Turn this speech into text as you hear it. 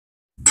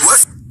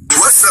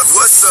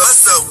What's up?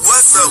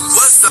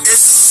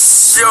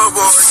 It's your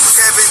boy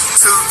Kevin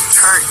to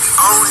Turnt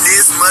on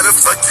this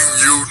motherfucking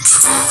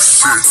YouTube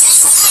shit.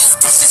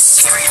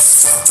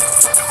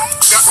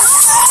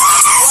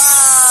 Wow,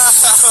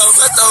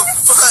 what the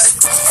fuck?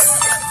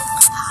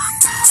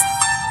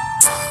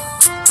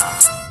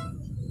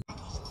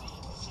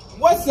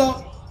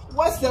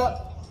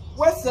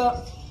 What's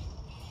up?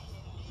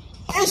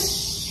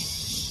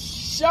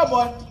 It's your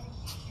boy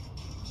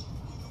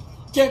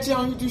Kevin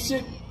on YouTube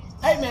shit.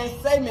 Hey man,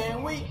 say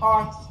man, we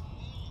are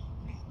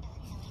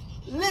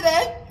lit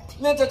at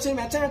turn,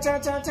 man. Turn.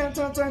 Today,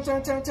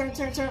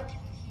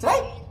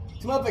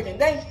 it's motherfucking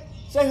day.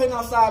 Straight hooding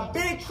outside,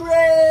 big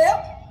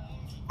crib.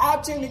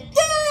 Out here in the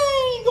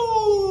gang.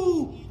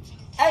 Ooh.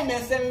 Hey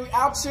man, say we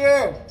out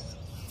here.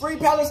 Free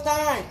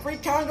Palestine, free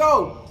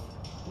Congo.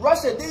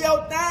 Russia, do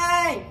your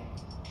thing.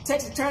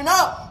 Texas, turn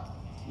up.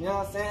 You know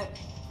what I'm saying?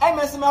 Hey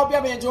man, so I hope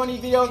y'all been enjoying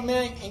these videos,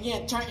 man. And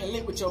getting turned and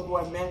lit with your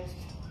boy, man.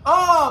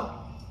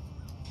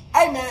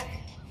 Hey man,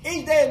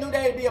 each day a new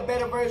day to be a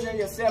better version of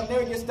yourself.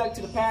 Never get stuck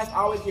to the past.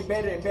 Always get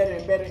better and better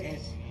and better and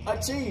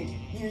achieve.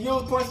 You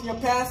use points in your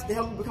past to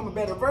help you become a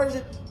better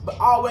version, but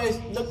always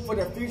look for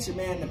the future,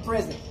 man, the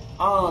present.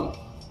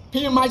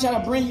 People might try to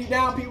bring you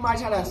down. People might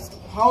try to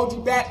hold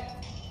you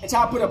back and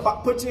try to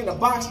put you in a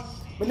box,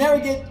 but never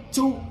get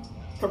too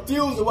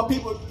confused with what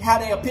people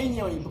have their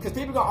opinion on you, because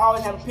people gonna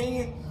always have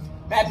opinions.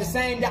 But at the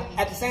same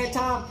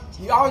time,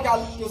 you always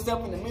gotta look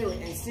yourself in the mirror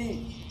and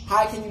see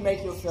how can you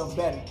make yourself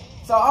better.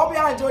 So I hope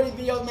y'all enjoy these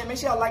videos, man. Make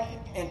sure y'all like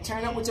and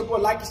turn up with your boy,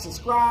 like and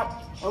subscribe.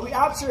 And we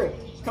out here.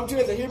 Come to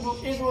you as a Hebrew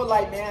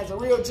Israelite, man. As a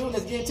real Jew.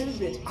 Let's get into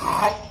this bitch.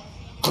 Alright.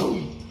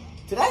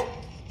 Today,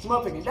 it's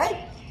motherfucking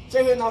day.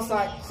 Straight here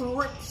outside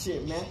crip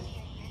shit, man.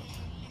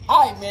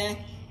 Alright, man.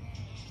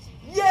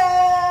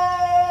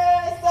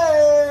 Yes,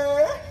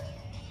 sir.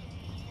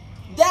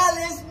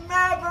 Dallas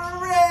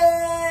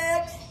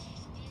Mavericks.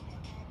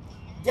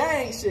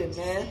 Gang shit,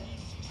 man.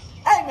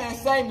 Hey, man,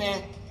 say,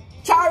 man.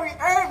 Kyrie,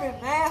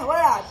 man, what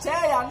I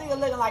tell y'all, nigga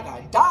looking like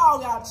a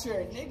dog out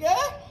here, nigga.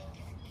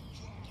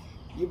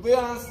 You feel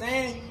what I'm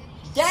saying?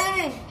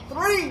 Game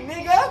 3,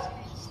 nigga,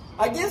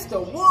 against the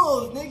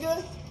Wolves,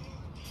 nigga.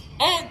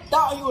 And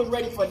thought he was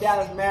ready for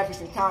Dallas Mavericks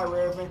and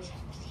Kyrie Irving.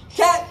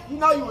 Cat, you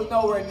know you was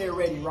nowhere near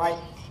ready, right?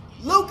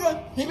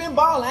 Luka, he been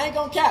balling, I ain't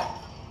gonna cap.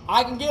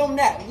 I can give him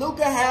that.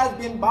 Luka has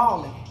been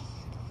balling.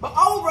 But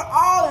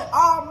overall and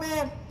all,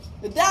 man,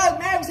 the Dallas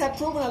Mavericks have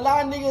proven a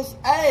lot of niggas,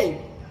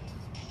 hey,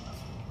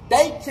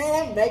 they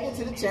can make it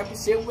to the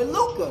championship with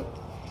Luka.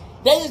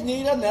 They just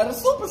need another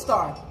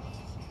superstar.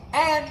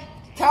 And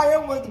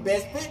Karl was the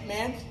best fit,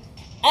 man.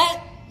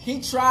 And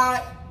he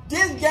tried.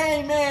 This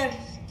game, man,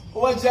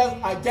 was just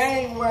a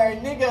game where,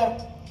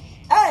 nigga,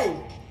 hey,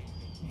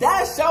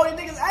 that showed the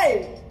niggas,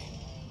 hey,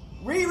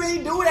 we really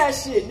do that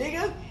shit,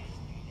 nigga.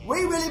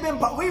 We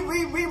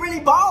really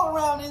ball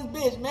around this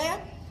bitch,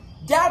 man.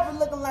 Gaffer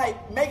looking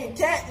like making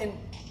cat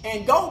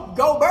and Go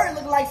Bird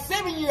looking like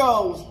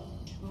 7-year-olds.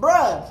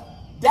 Bruh.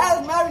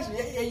 Dallas Mavericks,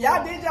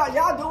 y'all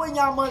doing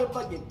y'all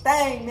motherfucking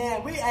thing,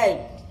 man. We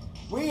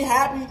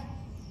happy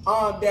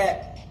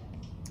that,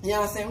 you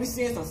know what I'm saying, we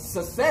seeing some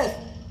success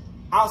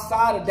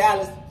outside of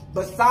Dallas,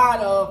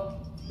 beside of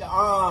the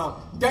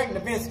Dirk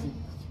Nowitzki.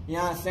 You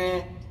know what I'm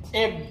saying?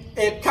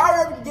 If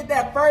Kyrie can get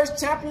that first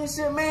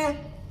championship, man,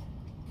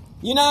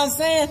 you know what I'm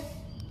saying?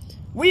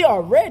 We are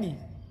ready.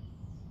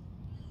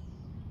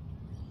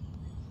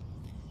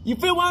 You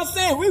feel what I'm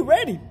saying? We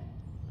ready.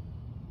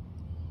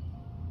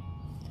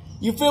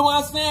 You feel what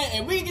I'm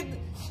saying?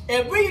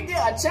 If we get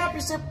a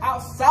championship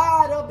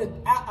outside of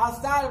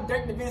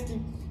Dirk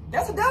Nowitzki,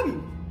 that's a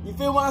W. You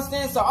feel what I'm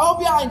saying? So I hope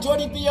y'all enjoy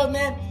these videos,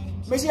 man.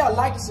 Make sure y'all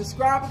like and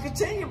subscribe and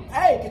continue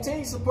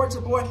to support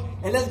your boy.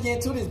 And let's get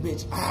into this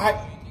bitch. Alright.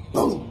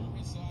 Boom.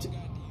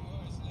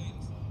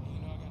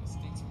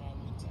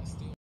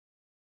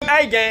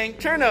 Hey gang,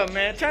 turn up,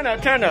 man. Turn up.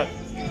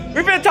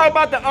 We finna talk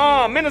about the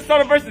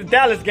Minnesota versus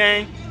Dallas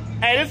game.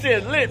 Hey, this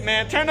is lit,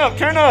 man. Turn up.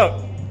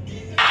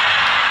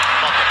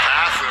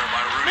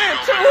 Man,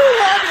 who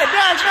over the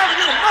Dallas Mavericks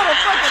in the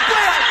motherfucking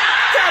playoff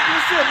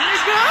championship,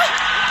 nigga?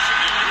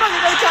 What are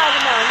they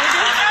talking about,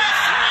 nigga?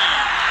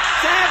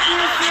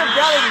 Championship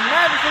Dallas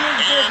Mavericks in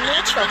this bitch, man.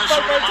 What the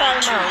fuck they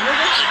talking about,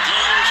 nigga?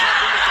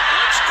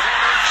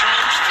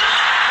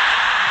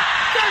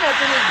 Turn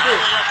up in this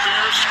bitch.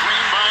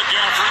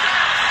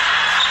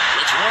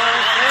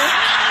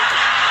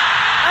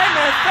 Hey,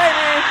 man, say,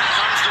 man.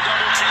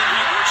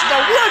 The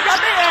Wolves got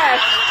their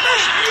ass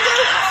spanked, nigga.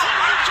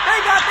 They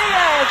got their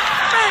ass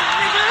spanked,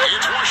 nigga.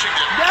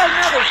 They'll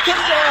never kick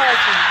their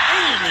ass in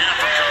England.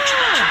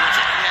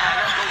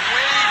 The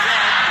way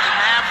that the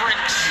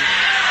Mavericks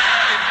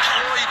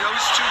employ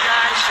those two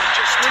guys are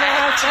just, you know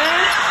what I'm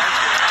saying?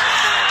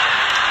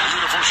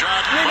 Beautiful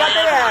shot. They got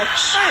their ass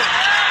spanked.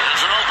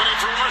 There's an opening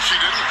for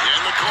Washington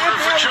in the corner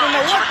for Jones.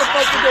 Know what the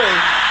fuck to do.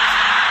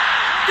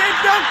 Get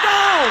dunked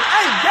on.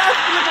 Hey, that's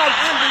look like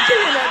MVP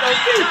in that though,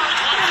 too.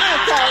 Man,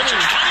 that's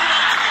Kyrie.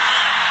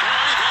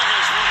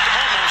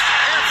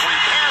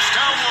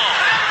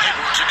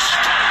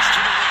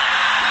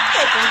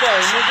 fucking go,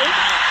 nigga.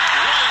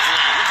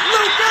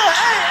 Luka,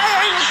 hey,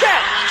 ain't gonna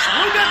cap.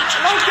 Luka,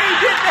 low-key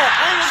did that.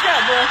 I ain't gonna cap,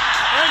 bro.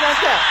 I ain't gonna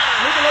cap.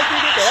 Luka low-key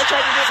did that. That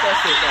cracker did that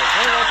shit, though.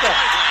 I ain't gonna cap.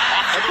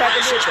 That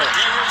cracker did that.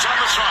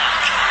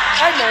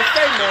 Hey, man,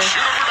 stay, man.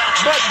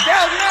 But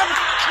Dallas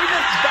Mavericks, we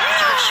just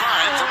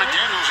Sign for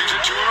McDaniels. He's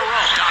at 2 in a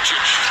row.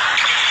 Doncic.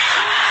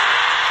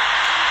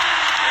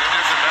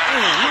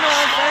 you know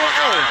what I'm saying?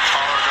 Hey,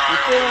 you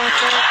feel what I'm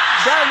saying?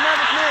 Dallas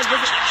Mavericks, man,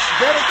 just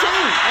better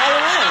team all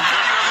around.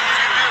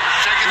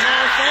 You know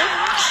what I'm saying?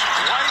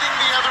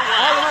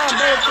 All around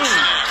better team.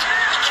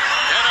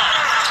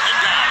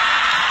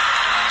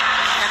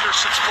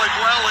 Anderson's played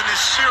well in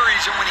this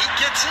series, and when he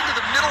gets into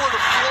the middle of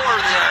the floor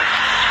there,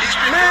 he's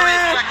been very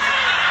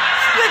effective.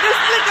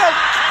 Slicker.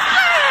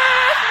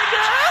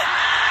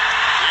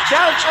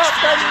 Dallas up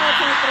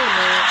 39-23,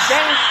 man.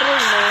 Game 3,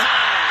 man.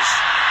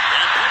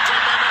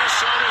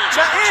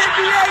 The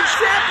NBA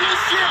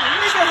championship,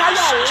 nigga. How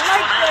y'all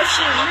like that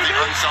shit,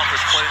 nigga?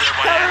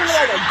 Kyrie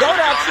like a goat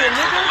out here,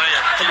 nigga.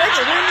 If they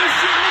can win this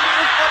shit, nigga,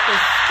 it's up and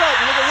stuck,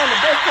 nigga. One of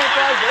the best point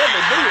guards to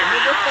ever do it,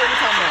 nigga. What you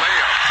talking about?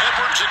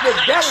 The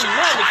Dallas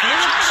Mavericks,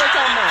 nigga. What you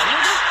talking about,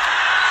 nigga?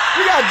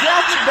 We got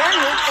Josh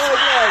McDaniels,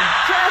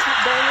 Trash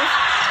McDaniels.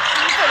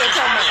 What you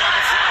talking about?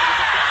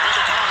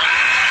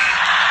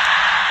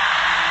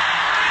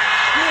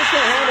 You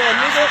can't handle a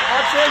nigga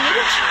out there,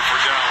 nigga.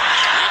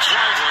 It's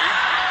lively.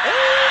 And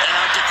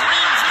out to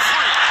Green for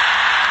 3.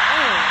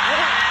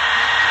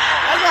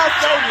 I gotta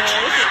say, man,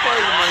 this is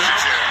crazy, man.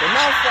 The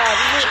north side,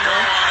 we hit, man.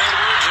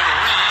 Edwards and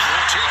Reed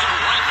will take it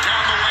right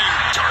down the lane,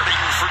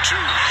 darting for 2.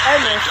 Hey,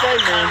 man, say,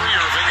 man.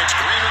 It's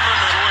Green in the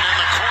middle and in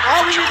the corner.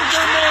 All we need to do,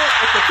 man,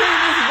 is continue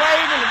this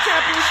wave in the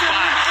championship,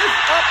 nigga. It's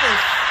up and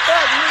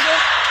stuck, nigga.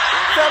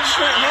 Celtics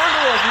can't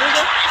handle us,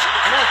 nigga.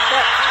 And that's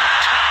fact.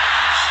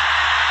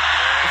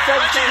 The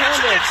Celtics can't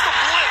handle us. It's the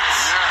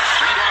blitz.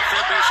 Reed off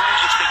that baseline.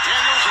 It's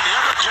McDaniels in the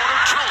other corner.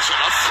 Drills it.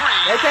 A 3.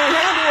 They can't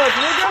handle us,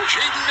 nigga.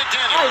 Jaden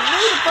McDaniels. I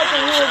knew the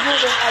fucking Wolves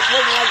wasn't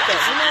like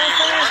that. You know what I'm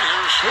saying?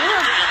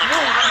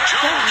 The Wolves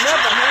can't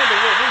never handle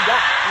what we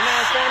got. You know what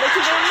I'm saying? They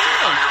keep on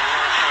winning.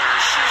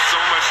 So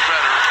much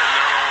better in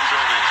their own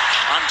building.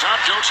 On top,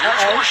 Jones,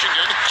 here's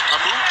Washington. A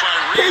move by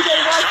Reed. P.J.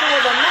 Washington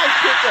was a nice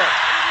pickup.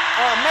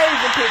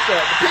 Amazing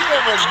pickup. The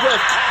pickup was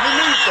just, we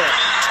need that.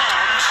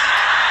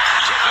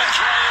 Second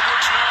try,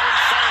 Edwards now, and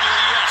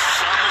finally, yes,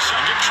 on the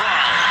second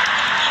try.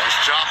 Nice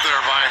job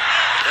there by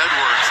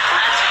Edwards.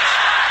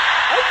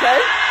 Okay.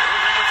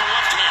 Moving with the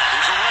left hand.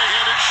 He's a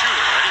right-handed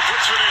shooter, and he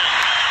puts it in.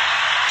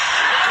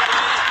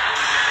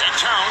 And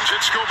Towns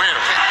hits Gobert.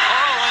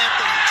 Karl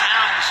Anthony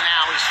Towns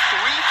now is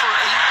 3 for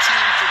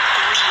 18 from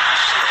 3 in the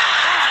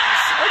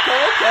series.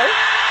 Okay.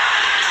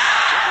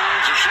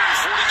 Timberwolves are shooting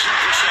 42%.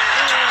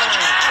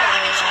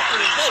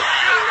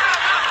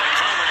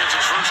 Finally gets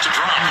his first to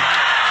drop.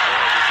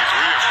 The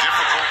degree of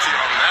difficulty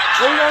on that.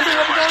 What we gonna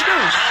do?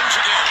 Towns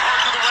again, hard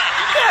to the rack.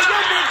 Yeah, you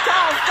big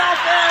tall,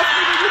 soft ass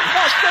nigga. You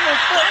about 7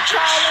 foot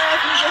tall ass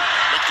nigga.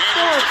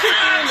 Scoring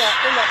 50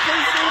 in the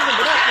preseason,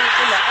 but not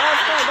in the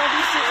All-Star. Don't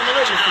be shit in the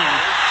regular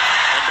season.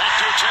 And back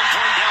to a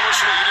 10-point Dallas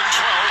lead in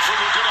 12 for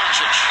Luka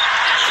Doncic.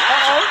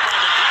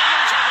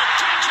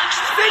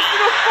 60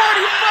 to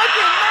 40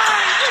 fucking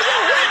 9, nigga.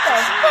 What the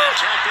fuck?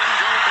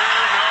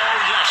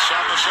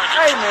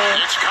 Hey,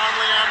 man. It's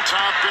Conley on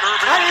top and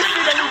Irving. I didn't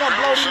see that we gonna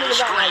blow these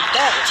niggas out like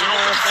that. You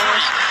know what I'm saying?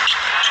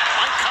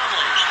 Mike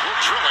Conley will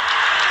drill it.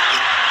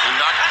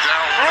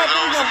 I didn't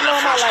think we gonna blow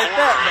them out like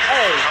that, but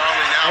hey,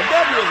 a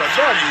W is a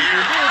W. You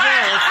do it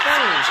down, it's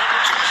fine.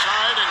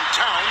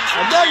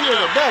 A W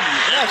is a W.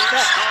 That's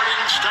that. You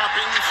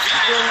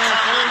feel what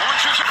I'm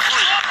saying?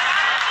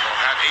 Will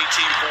have 18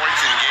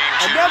 points in game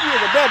 2. A W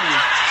is a W.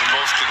 The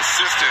most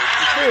consistent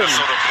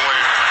Minnesota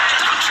player.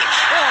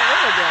 Yeah,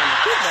 we're down the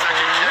kick back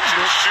there.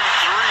 Shoot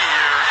 3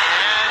 here.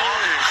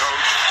 And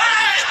coach.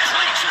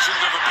 Places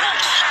into the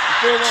pace. You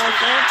feel what I'm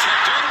saying?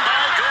 Tipped in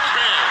by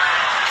Gobert.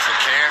 So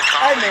can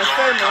Hey, man,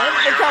 say, man,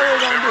 what Kyrie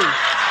gonna do?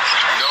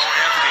 No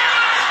Anthony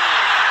Edwards.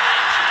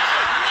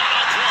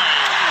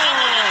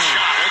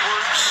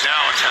 Edwards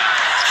now attack.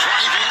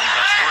 Driving.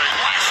 That's great.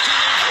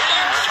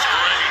 That's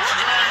great.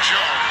 Working on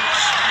Jones.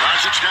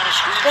 Doncic got a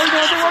screen. What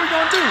we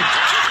gonna do?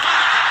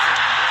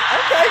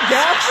 Okay,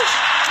 guys.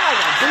 I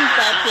got a beast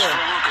out there.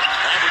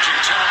 Averaging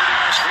 10 over the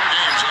last 4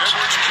 games.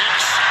 Edwards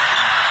kicks.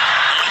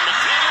 And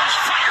McDaniels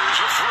fires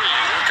a 3.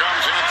 Here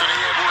comes Anthony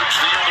Edwards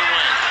the other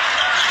way.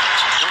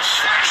 He'll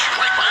slash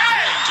right by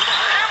Green to the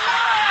hole.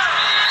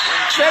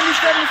 70.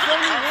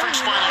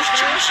 Conference finals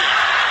Tuesday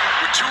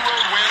with 2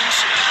 road wins.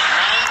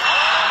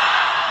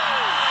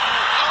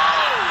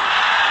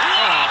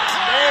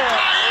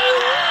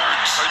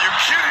 Are you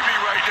kidding me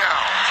right now?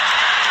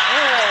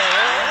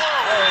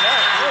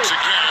 Once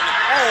again.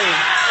 Hey,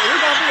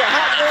 we're gonna be a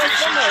hot girl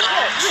somewhere.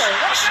 Yeah,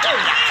 that's Well,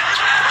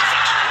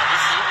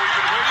 this is what we've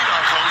been waiting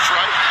on, Coach,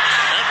 right?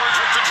 Edwards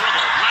with the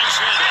dribble. Nice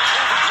handle.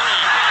 Over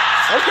Green.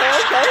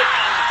 Okay.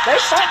 They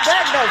fight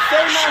back though.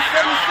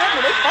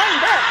 79-77. They fight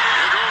back.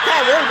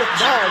 Kyrie was a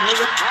dog,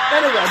 nigga.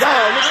 That nigga a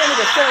dog, nigga. That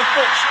nigga 7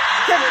 foot.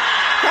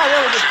 Kyrie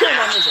was just killing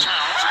that nigga.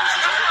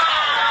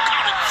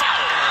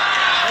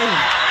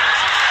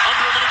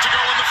 Under a minute to go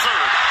in the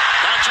third.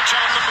 Doncic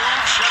on the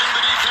move, shutting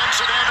the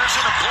defense at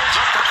Anderson and pulls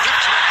up for 15.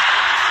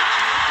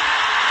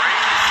 Great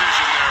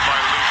decision there by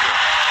Luka.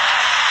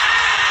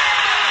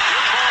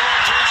 Good ball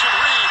rotation.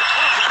 Reed,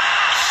 open,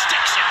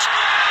 sticks it.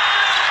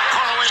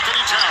 Karl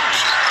Anthony Towns.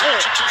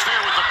 Doncic is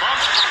there with the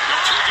bump.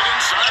 He'll take it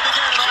inside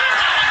again.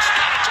 Allen's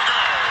got it to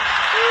go.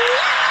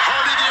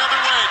 Hardy the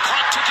other way.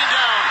 Clock ticking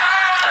down.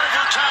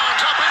 Over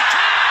Towns, up and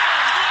down.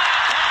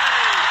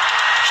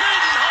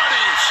 Jaden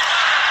Hardy's.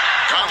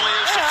 Conley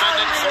is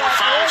defending. 4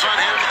 fouls on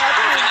him.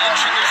 Irving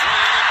inching his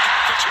way in and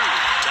got the 2.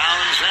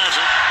 Towns has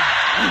it.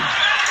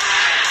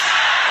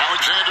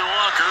 Alexander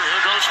Walker.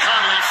 Here goes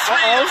Conley.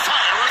 Free to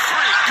fire a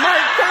 3.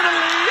 Mike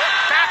Conley.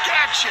 Back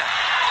at you.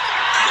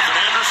 With an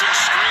Anderson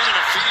screen and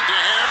a feed to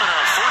him, and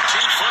a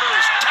 14-footer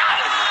is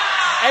down.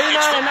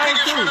 It's the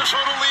biggest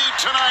Minnesota lead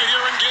tonight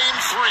here in Game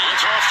 3.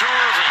 It's off to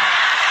Irving.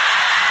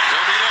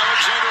 They'll meet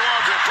Alexander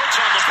Walker. Puts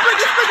on the first.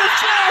 Look at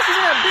flash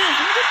in that bitch.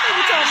 What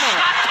you talking about?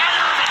 Shot by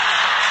Irving.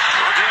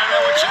 Looking at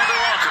Alexander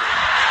Walker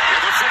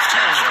with a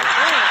 15-footer.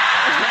 Oh,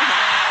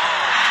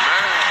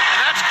 man.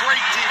 That's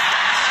great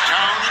defense.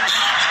 Towns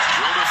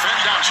will defend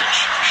Doncic.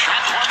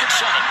 Shot clock at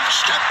 7.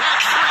 Step back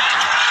 3.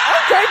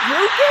 Okay,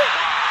 Luka.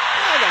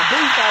 I got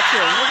beef out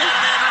here, nigga.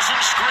 Anderson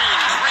screen.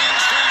 Green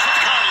stays with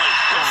Conley.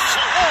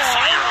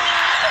 Fire.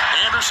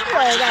 Anderson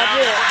brings it down.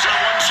 Edwards on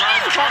one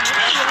side. The box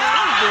pass.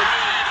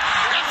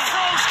 And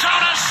throws down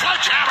a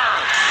sledgehammer.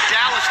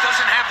 Dallas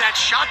doesn't have that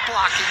shot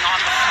blocking on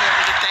the floor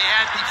that they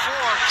had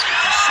before.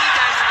 You see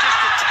guys are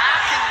just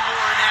attacking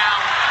more now.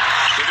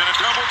 They're going to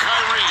double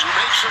Kyrie. Who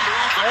makes a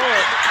move. The ball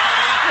into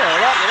Conley.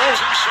 Yeah,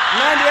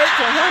 98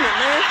 to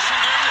 100, man.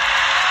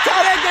 Tie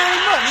that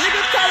game up,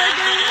 nigga. Tie that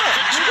game up,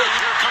 nigga.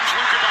 Here comes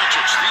Luka, the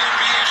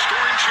NBA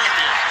scoring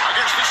champion,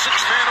 against the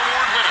 6-man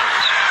award winner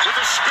with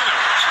a spinner.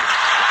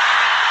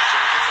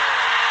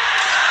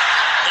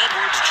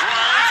 Edwards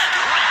drives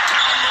right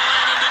down the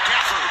lane into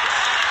Gafford.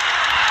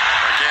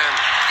 Again,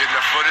 getting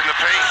a foot in the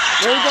paint.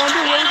 What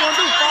are you gonna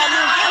do? 5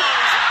 minutes left.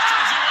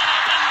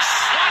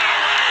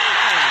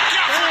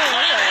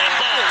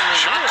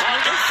 Shot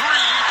clock at 3.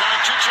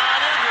 Doncic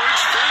on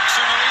Edwards, fakes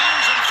and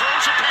leans and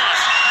throws a pass.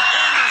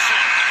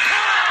 Anderson.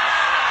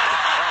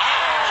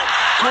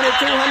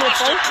 100, 200,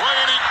 Play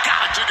and he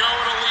got it to go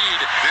in a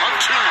lead. Up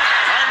 2.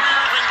 Kyrie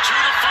Irving 2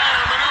 to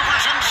fire.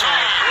 Maneuvers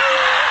inside.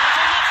 With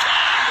a left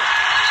hand.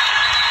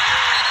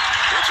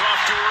 It's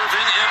off to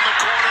Irving in the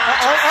corner.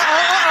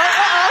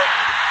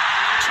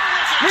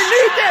 We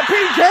need that,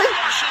 PJ.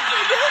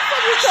 Washington.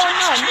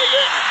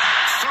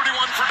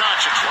 31 for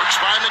Doncic. Works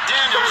by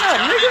McDaniels.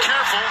 Gotta be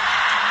careful.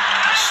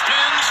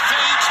 Spins,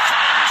 fades,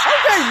 fires.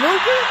 Okay,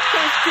 Luka.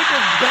 Can't keep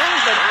his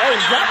bangs, but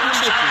drop him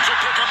this Towns will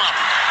pick him up.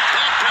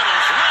 Back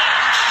pedals.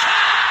 Long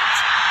shot.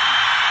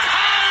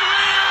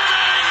 Kyrie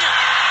Irving.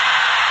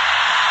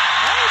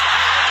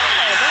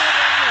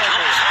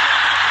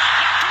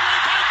 Knocked away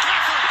by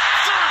Gafford.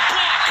 Third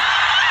block.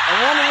 A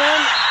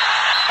 1-1.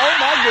 Oh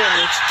my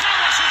goodness. It's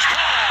Dallas's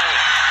call.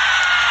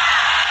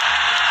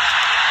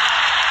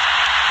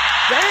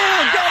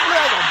 Damn, got me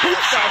like a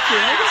beast out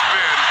here, nigga.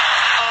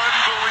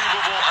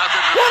 Unbelievable at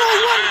the 101,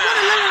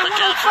 111,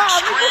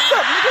 105. What's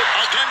up, nigga?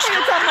 Against what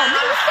you talking about,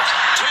 nigga?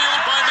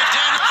 Tailed by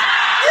McDaniels.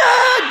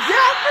 Yeah,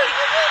 Gafford,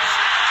 nigga.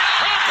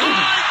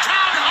 Applied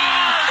down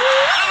hard.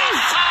 And a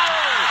foul.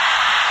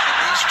 And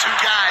these two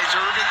guys,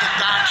 Irving and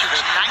Doncic, 19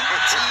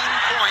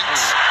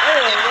 points.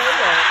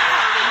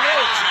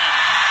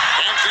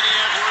 Anthony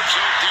Edwards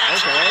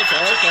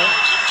Okay.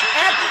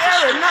 Anthony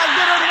Edwards, not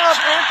good enough,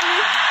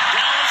 Anthony.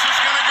 Dallas is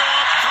going to go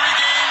up 3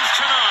 games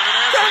to none. And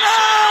as Turn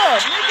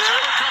up, team nigga. has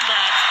ever come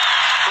back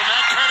from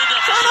that kind of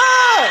deficit. Turn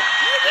up,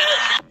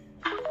 nigga.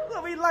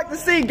 What we'd like to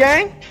see,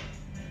 gang.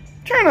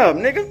 Turn up,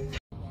 nigga.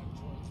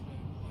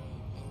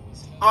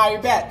 All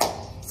right, back.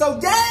 So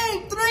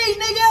Game 3,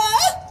 nigga.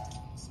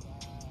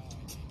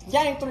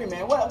 Game 3,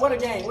 man. What a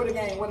game.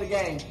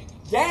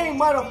 Game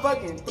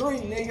motherfucking 3,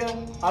 nigga.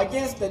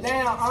 Against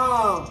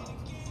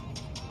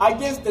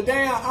the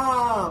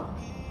damn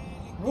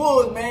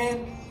Wolves,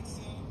 man.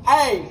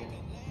 Hey,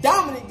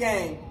 dominant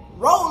game.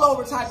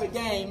 Rollover type of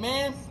game,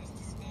 man.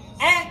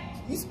 And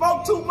you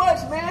spoke too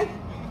much, man.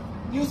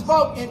 You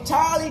spoke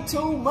entirely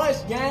too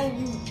much,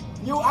 gang.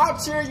 You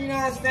out here, you know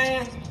what I'm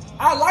saying?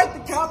 I like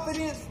the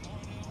confidence.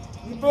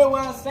 You feel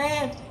what I'm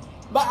saying?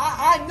 But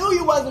I knew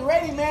you wasn't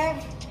ready,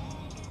 man.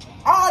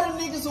 All the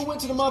niggas who went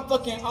to the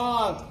motherfucking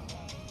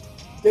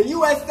the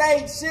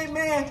USA shit,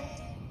 man.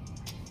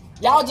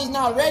 Y'all just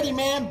not ready,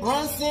 man.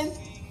 Brunson,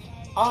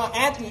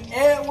 Anthony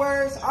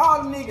Edwards,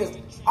 all the niggas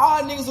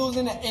who was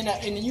in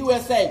the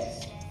USA.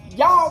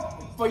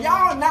 For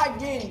y'all not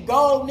getting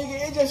gold, nigga,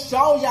 it just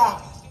shows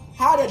y'all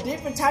how the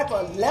different type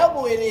of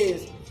level it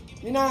is.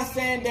 You know what I'm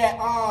saying? That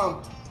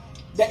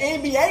the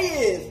NBA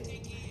is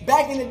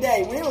back in the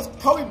day when it was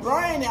Kobe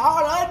Bryant and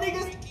all the other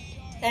niggas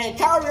and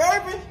Kyrie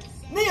Irving.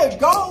 Nigga,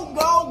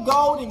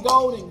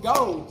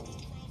 gold.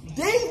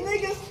 These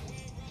niggas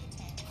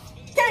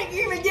can't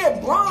even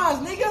get bronze,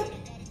 nigga.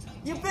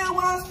 You feel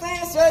what I'm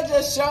saying? So it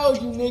just shows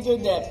you, nigga,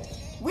 that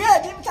we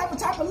had a different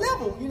type of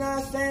level. You know know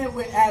what I'm saying,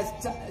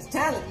 as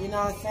talent, you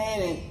know what I'm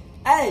saying? And,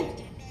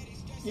 hey,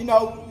 you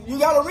know, you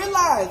got to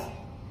realize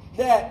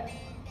that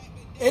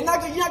you're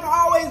not going to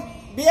always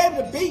be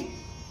able to beat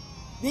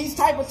these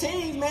type of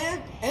teams,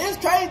 man. And it's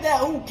crazy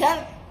that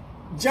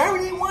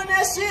Germany won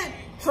that shit?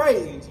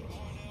 Crazy.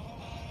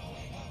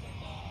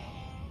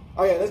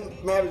 Oh, yeah, let's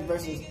Mavericks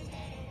versus...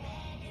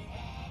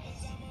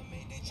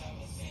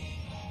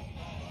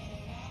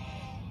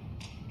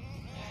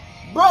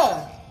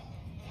 Bruh,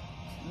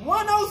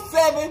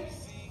 107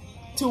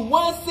 to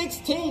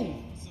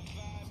 116.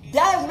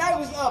 Dallas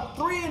Mavericks up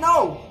 3-0.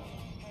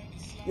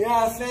 You know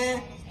what I'm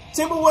saying?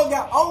 Timberwolves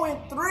got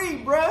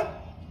 0-3, bruh.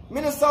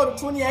 Minnesota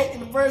 28 in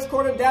the first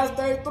quarter, Dallas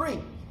 33.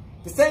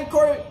 The second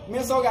quarter,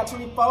 Minnesota got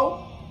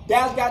 24,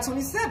 Dallas got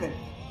 27.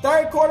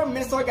 Third quarter,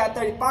 Minnesota got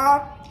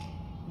 35,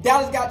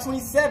 Dallas got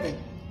 27.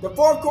 The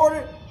fourth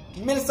quarter,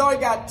 Minnesota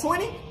got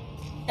 20.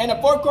 And the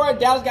fourth quarter,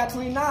 Dallas got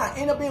 29.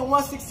 Ended up being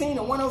 116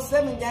 to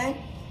 107 game.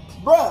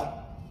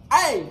 Bruh,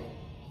 hey,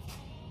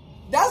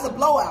 that's a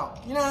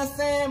blowout. You know what I'm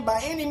saying?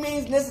 By any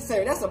means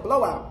necessary. That's a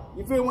blowout.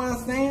 You feel what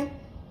I'm saying?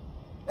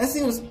 Let's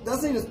see the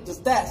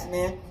stats,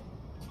 man.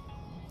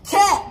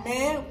 Cat,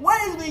 man,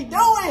 what is we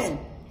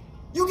doing?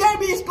 You can't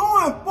be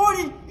scoring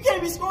 40. You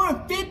can't be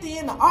scoring 50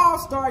 in the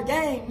All-Star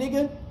game,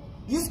 nigga.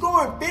 You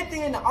scoring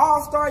 50 in the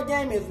All-Star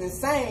game is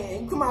insane.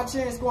 And you come out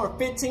here and scoring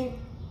 15,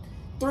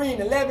 3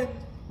 and 11.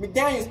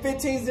 McDaniels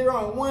 15,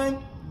 0 and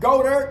 1.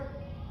 Gobert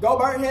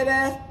head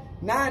ass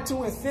 9,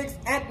 2 and 6.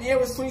 Anthony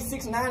Edwards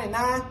 26, 9 and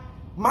 9.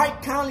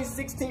 Mike Conley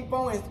 16,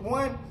 4 and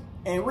 1.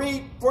 And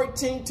Reed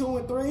 14, 2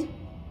 and 3.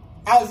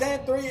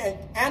 Alexander 3 and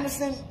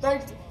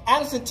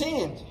Anderson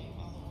 10.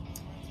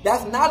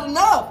 That's not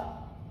enough.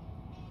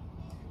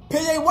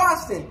 P.J.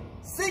 Washington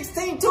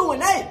 16, 2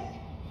 and 8.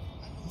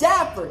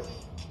 Gafford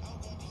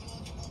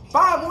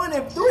 5, 1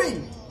 and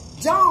 3.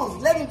 Jones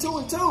 11, 2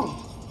 and 2.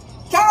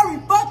 Kyrie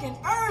fucking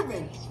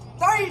Irving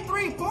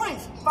 33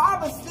 points, 4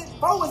 assists,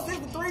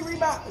 and 3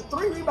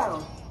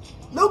 rebounds.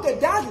 Luka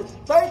Doncic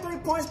 33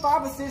 points,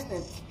 5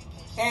 assists,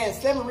 and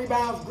 7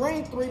 rebounds.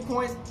 Green 3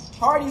 points.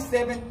 Hardy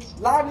 7.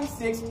 Lively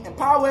 6. And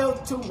Powell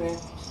 2, man.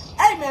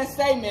 Hey,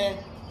 man,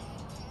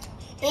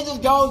 it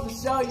just goes to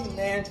show you,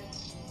 man,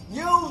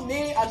 you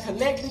need a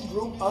collective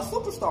group of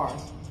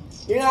superstars.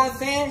 You know what I'm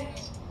saying?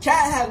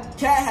 Cat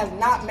has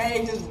not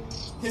made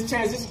his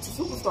transition to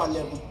superstar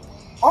level.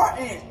 Or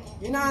Ant,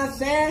 you know what I'm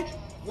saying?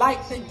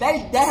 Like, they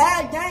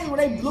had games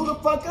where they blew the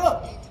fuck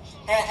up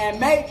and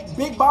made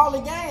big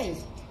baller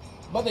games.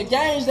 But the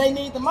games they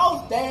need the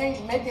most, they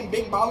ain't making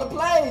big baller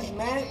plays,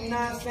 man. You know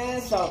what I'm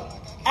saying? So,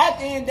 at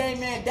the end of the day,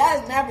 man,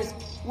 Dallas Mavericks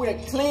with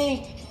a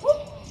clean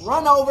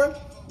run over.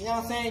 You know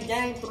what I'm saying?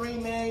 Game 3,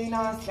 man. You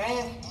know what I'm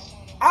saying?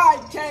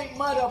 I can't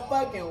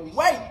motherfucking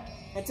wait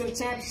until the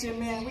championship,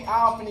 man. We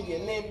all finna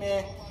get lit,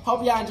 man.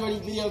 Hope y'all enjoy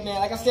these videos, man.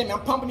 Like I said, man,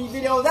 I'm pumping these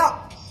videos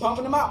out.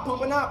 Pumping them out,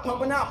 pumping out.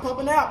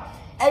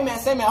 Hey, man,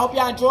 man, I hope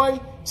y'all enjoy.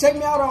 Check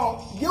me out on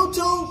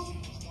YouTube,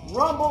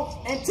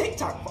 Rumble, and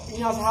TikTok. You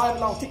know, however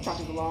long TikTok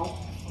is long.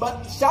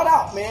 But shout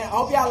out, man. I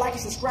hope y'all like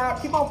and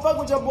subscribe. Keep on fucking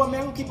with your boy,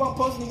 man. We keep on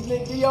posting these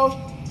lit videos.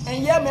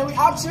 And yeah, man, we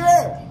out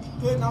here.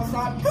 Putting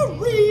outside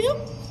Kyrie.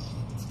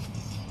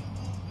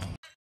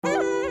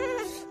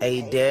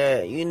 Hey,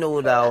 Dad, you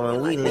know, dog,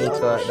 when we link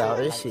up, dog,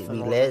 this shit be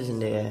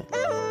legendary.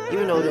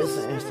 You know this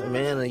is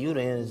instrumental, you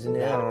the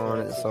engineer on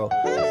it, so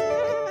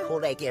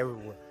Kodak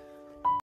everywhere.